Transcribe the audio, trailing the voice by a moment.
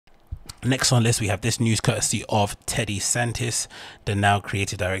Next on list, we have this news courtesy of Teddy Santis, the now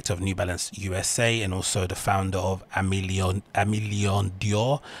creative director of New Balance USA, and also the founder of Aime Leon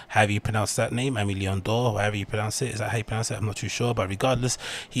Dore. However you pronounce that name, Aime Leon Dore, however you pronounce it, is that how you pronounce it? I'm not too sure, but regardless,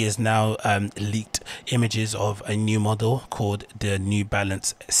 he has now leaked images of a new model called the New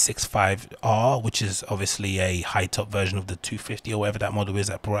Balance 65R, which is obviously a high top version of the 250 or whatever that model is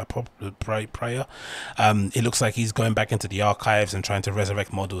that prior. It looks like he's going back into the archives and trying to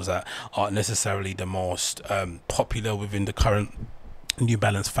resurrect models that aren't necessarily the most popular within the current New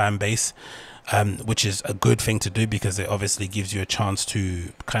Balance fan base, which is a good thing to do because it obviously gives you a chance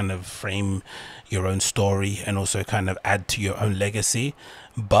to kind of frame your own story and also kind of add to your own legacy.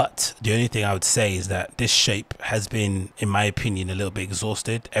 But the only thing I would say is that this shape has been, in my opinion, a little bit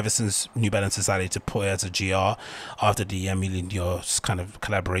exhausted ever since New Balance decided to put it as a GR after the Aime Leon Dore kind of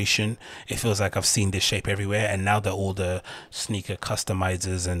collaboration. It feels like I've seen this shape everywhere, and now that all the sneaker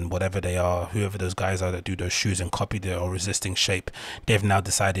customizers and whatever they are, whoever those guys are that do those shoes and copy the or resisting shape, they've now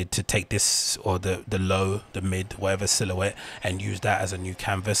decided to take this or the low, the mid, whatever silhouette and use that as a new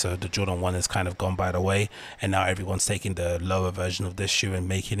canvas. So the Jordan 1 has kind of gone by the way, and now everyone's taking the lower version of this shoe and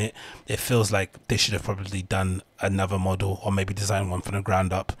making it. It feels like they should have probably done another model or maybe design one from the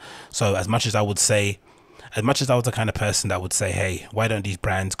ground up. So as much as I was the kind of person that would say, hey, why don't these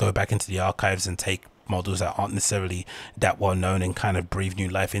brands go back into the archives and take models that aren't necessarily that well known and kind of breathe new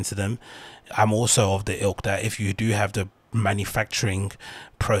life into them, I'm also of the ilk that if you do have the manufacturing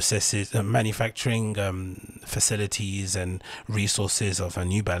processes, manufacturing facilities and resources of a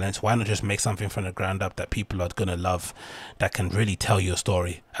New Balance, why not just make something from the ground up that people are gonna love, that can really tell your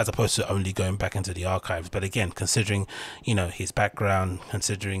story, as opposed to only going back into the archives. But again, considering, you know, his background,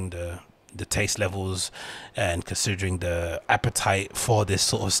 considering the taste levels, and considering the appetite for this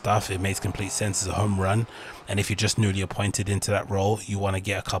sort of stuff, it makes complete sense as a home run. And if you're just newly appointed into that role, you want to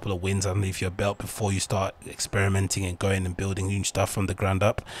get a couple of wins underneath your belt before you start experimenting and going and building new stuff from the ground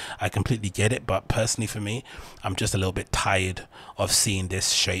up. I completely get it, but personally for me, I'm just a little bit tired of seeing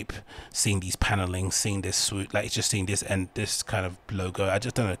this shape, seeing these paneling, seeing this swoop, like just seeing this and this kind of logo. I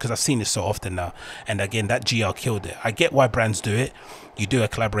just don't know, because I've seen this so often now. And again, that GR killed it. I get why brands do it. You do a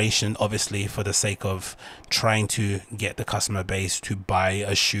collaboration obviously for the sake of trying to get the customer base to buy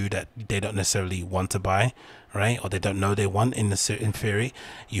a shoe that they don't necessarily want to buy, right? Or they don't know they want in theory.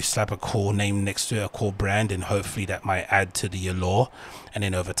 You slap a cool name next to it, a cool brand, and hopefully that might add to the allure. And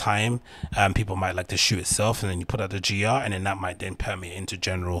then over time, people might like the shoe itself, and then you put out the GR, and then that might then permeate into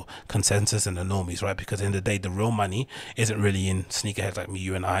general consensus and the normies, right? Because in the day, the real money isn't really in sneakerheads like me,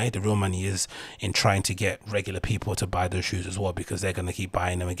 you and I. The real money is in trying to get regular people to buy those shoes as well, because they're going to keep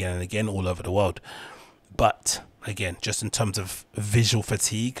buying them again and again all over the world. But again, just in terms of visual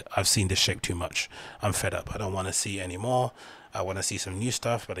fatigue, I've seen this shape too much. I'm fed up. I don't want to see it anymore. I want to see some new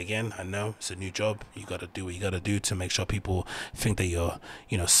stuff, but again, I know it's a new job. You got to do what you got to do to make sure people think that you're,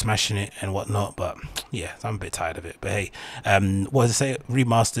 you know, smashing it and whatnot. But yeah, I'm a bit tired of it. But hey, what does it say?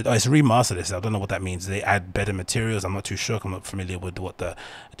 Remastered. Oh, it's remastered. This. I don't know what that means. They add better materials. I'm not too sure. I'm not familiar with what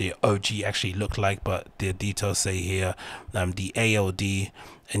the OG actually looked like, but the details say here, the ALD.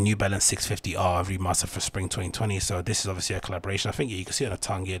 A New Balance 650R remastered for spring 2020. So this is obviously a collaboration. I think you can see on the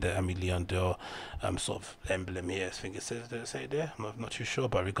tongue here the Aime Leon Dore sort of emblem here. I think it says, did it say it there? I'm not too sure,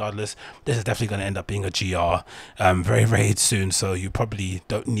 but regardless, this is definitely going to end up being a GR very, very soon. So you probably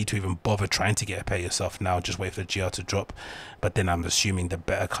don't need to even bother trying to get a pair yourself now. Just wait for the GR to drop. But then I'm assuming the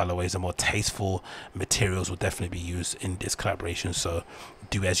better colorways, the more tasteful materials will definitely be used in this collaboration. So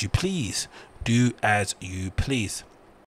do as you please. Do as you please.